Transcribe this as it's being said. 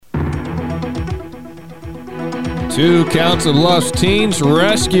Two Council Bluffs teens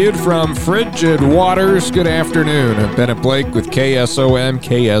rescued from frigid waters. Good afternoon. I'm Bennett Blake with KSOM,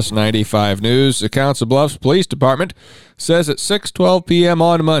 KS95 News. The Council Bluffs Police Department says at 6:12 p.m.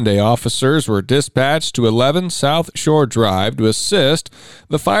 on Monday, officers were dispatched to 11 South Shore Drive to assist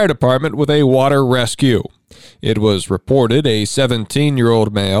the fire department with a water rescue. It was reported a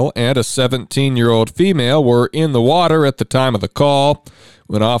 17-year-old male and a 17-year-old female were in the water at the time of the call.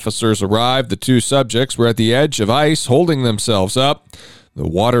 When officers arrived, the two subjects were at the edge of ice, holding themselves up. The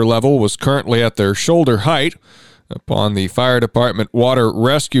water level was currently at their shoulder height. Upon the fire department water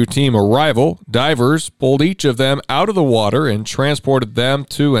rescue team arrival, divers pulled each of them out of the water and transported them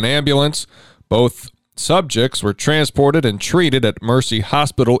to an ambulance. Both subjects were transported and treated at Mercy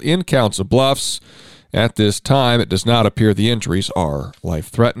Hospital in Council Bluffs. At this time, it does not appear the injuries are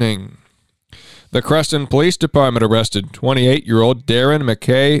life-threatening. The Creston Police Department arrested 28-year-old Darren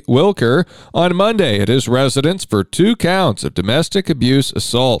McKay Wilker on Monday at his residence for 2 counts of domestic abuse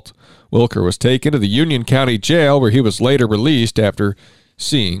assault. Wilker was taken to the Union County Jail, where he was later released after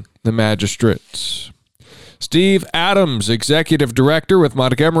seeing the magistrate. Steve Adams, Executive Director with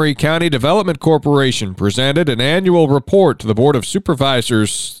Montgomery County Development Corporation, presented an annual report to the Board of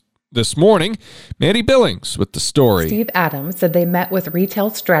Supervisors this morning. Mandy Billings with the story. Steve Adams said they met with Retail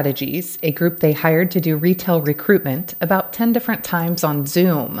Strategies, a group they hired to do retail recruitment, about 10 different times on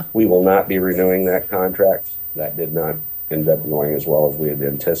Zoom. We will not be renewing that contract. That did not end up going as well as we had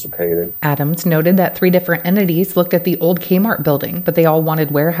anticipated. Adams noted that 3 different entities looked at the old Kmart building, but they all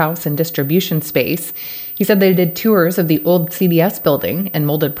wanted warehouse and distribution space. He said they did tours of the old CDS building, and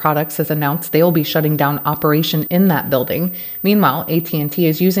Molded Products has announced they will be shutting down operation in that building. Meanwhile, AT&T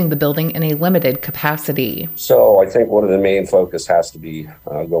is using the building in a limited capacity. So I think one of the main focus has to be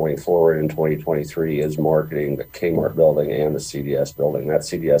going forward in 2023 is marketing the Kmart building and the CDS building. That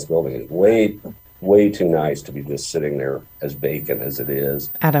CDS building is way too nice to be just sitting there as vacant as it is.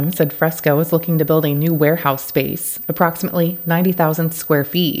 Adams said Fresco is looking to build a new warehouse space, approximately 90,000 square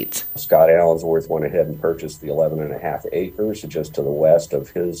feet. Scott Allensworth went ahead and purchased the 11.5 acres just to the west of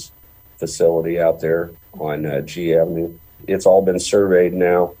his facility out there on G Avenue. It's all been surveyed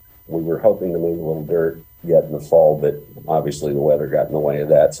now. We were hoping to move a little dirt yet in the fall, but obviously the weather got in the way of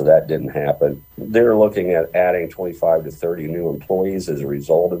that, so that didn't happen. They're looking at adding 25 to 30 new employees as a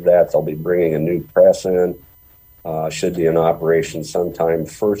result of that. They'll be bringing a new press in. Should be in operation sometime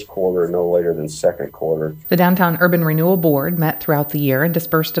first quarter, no later than second quarter. The Downtown Urban Renewal Board met throughout the year and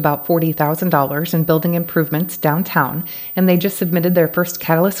dispersed about $40,000 in building improvements downtown, and they just submitted their first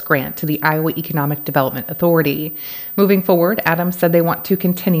Catalyst grant to the Iowa Economic Development Authority. Moving forward, Adams said they want to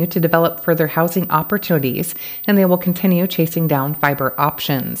continue to develop further housing opportunities, and they will continue chasing down fiber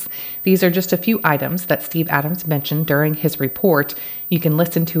options. These are just a few items that Steve Adams mentioned during his report. You can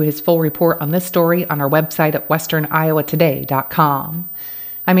listen to his full report on this story on our website at westerniowatoday.com.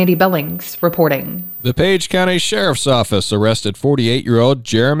 I'm Andy Billings reporting. The Page County Sheriff's Office arrested 48-year-old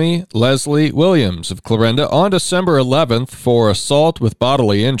Jeremy Leslie Williams of Clarinda on December 11th for assault with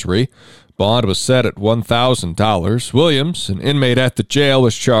bodily injury. Bond was set at $1,000. Williams, an inmate at the jail,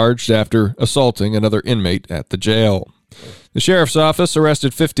 was charged after assaulting another inmate at the jail. The Sheriff's Office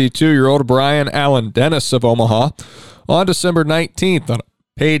arrested 52-year-old Brian Allen Dennis of Omaha on December 19th on a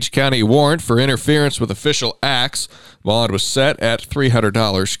Page County warrant for interference with official acts. Bond was set at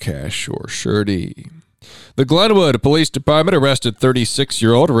 $300 cash or surety. The Glenwood Police Department arrested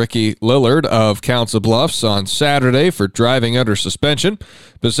 36-year-old Ricky Lillard of Council Bluffs on Saturday for driving under suspension,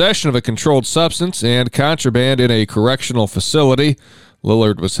 possession of a controlled substance, and contraband in a correctional facility.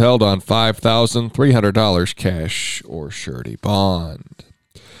 Lillard was held on $5,300 cash or surety bond.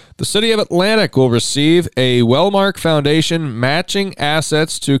 The City of Atlantic will receive a Wellmark Foundation matching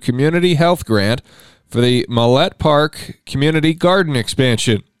assets to community health grant for the Millette Park Community Garden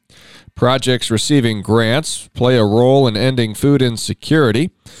expansion. Projects receiving grants play a role in ending food insecurity.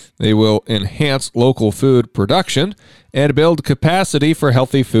 They will enhance local food production and build capacity for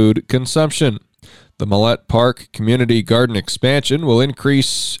healthy food consumption. The Millette Park Community Garden expansion will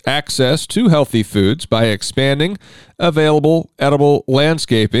increase access to healthy foods by expanding available edible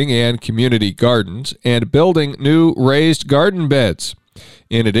landscaping and community gardens and building new raised garden beds.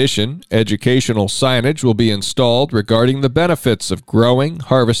 In addition, educational signage will be installed regarding the benefits of growing,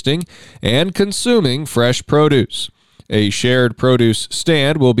 harvesting, and consuming fresh produce. A shared produce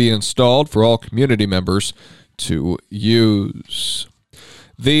stand will be installed for all community members to use.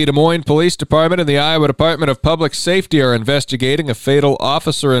 The Des Moines Police Department and the Iowa Department of Public Safety are investigating a fatal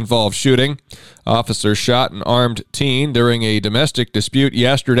officer-involved shooting. Officers shot an armed teen during a domestic dispute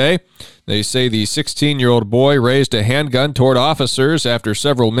yesterday. They say the 16-year-old boy raised a handgun toward officers after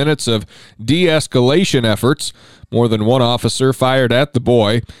several minutes of de-escalation efforts. More than one officer fired at the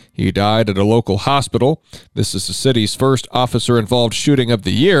boy. He died at a local hospital. This is the city's first officer-involved shooting of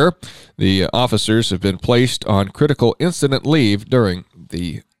the year. The officers have been placed on critical incident leave during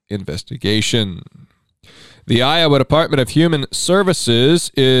the investigation. The Iowa Department of Human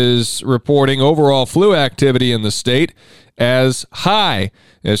Services is reporting overall flu activity in the state as high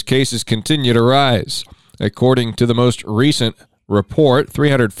as cases continue to rise. According to the most recent report,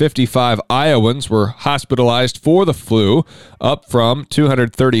 355 Iowans were hospitalized for the flu, up from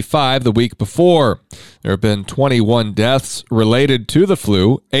 235 the week before. There have been 21 deaths related to the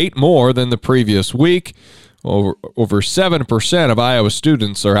flu, 8 more than the previous week. Over 7% of Iowa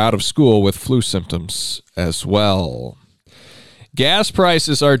students are out of school with flu symptoms as well. Gas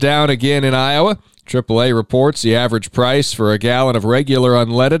prices are down again in Iowa. AAA reports the average price for a gallon of regular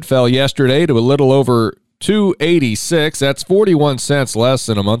unleaded fell yesterday to a little over $2.86. That's 41 cents less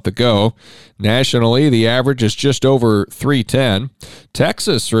than a month ago. Nationally, the average is just over $3.10.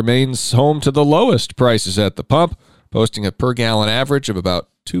 Texas remains home to the lowest prices at the pump, posting a per gallon average of about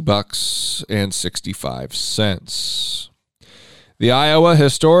 $2.65. The Iowa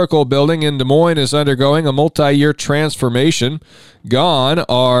Historical Building in Des Moines is undergoing a multi-year transformation. Gone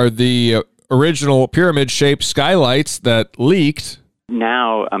are the original pyramid-shaped skylights that leaked.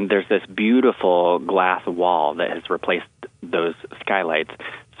 Now there's this beautiful glass wall that has replaced those skylights.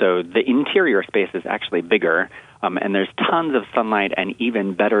 So the interior space is actually bigger, and there's tons of sunlight and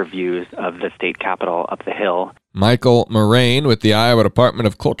even better views of the state capitol up the hill. Michael Moraine with the Iowa Department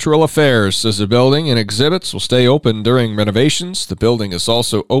of Cultural Affairs says the building and exhibits will stay open during renovations. The building is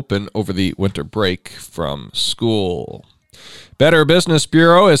also open over the winter break from school. Better Business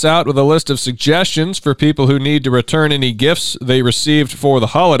Bureau is out with a list of suggestions for people who need to return any gifts they received for the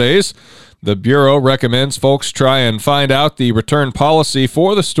holidays. The Bureau recommends folks try and find out the return policy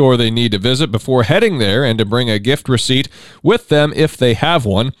for the store they need to visit before heading there and to bring a gift receipt with them if they have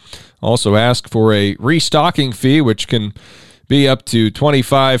one. Also ask for a restocking fee, which can be up to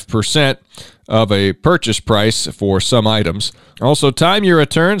 25% of a purchase price for some items. Also, time your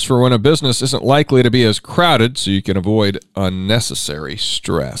returns for when a business isn't likely to be as crowded so you can avoid unnecessary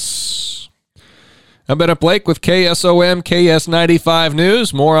stress. I'm Bennett Blake with KSOM KS95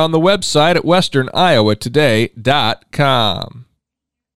 News. More on the website at westerniowatoday.com.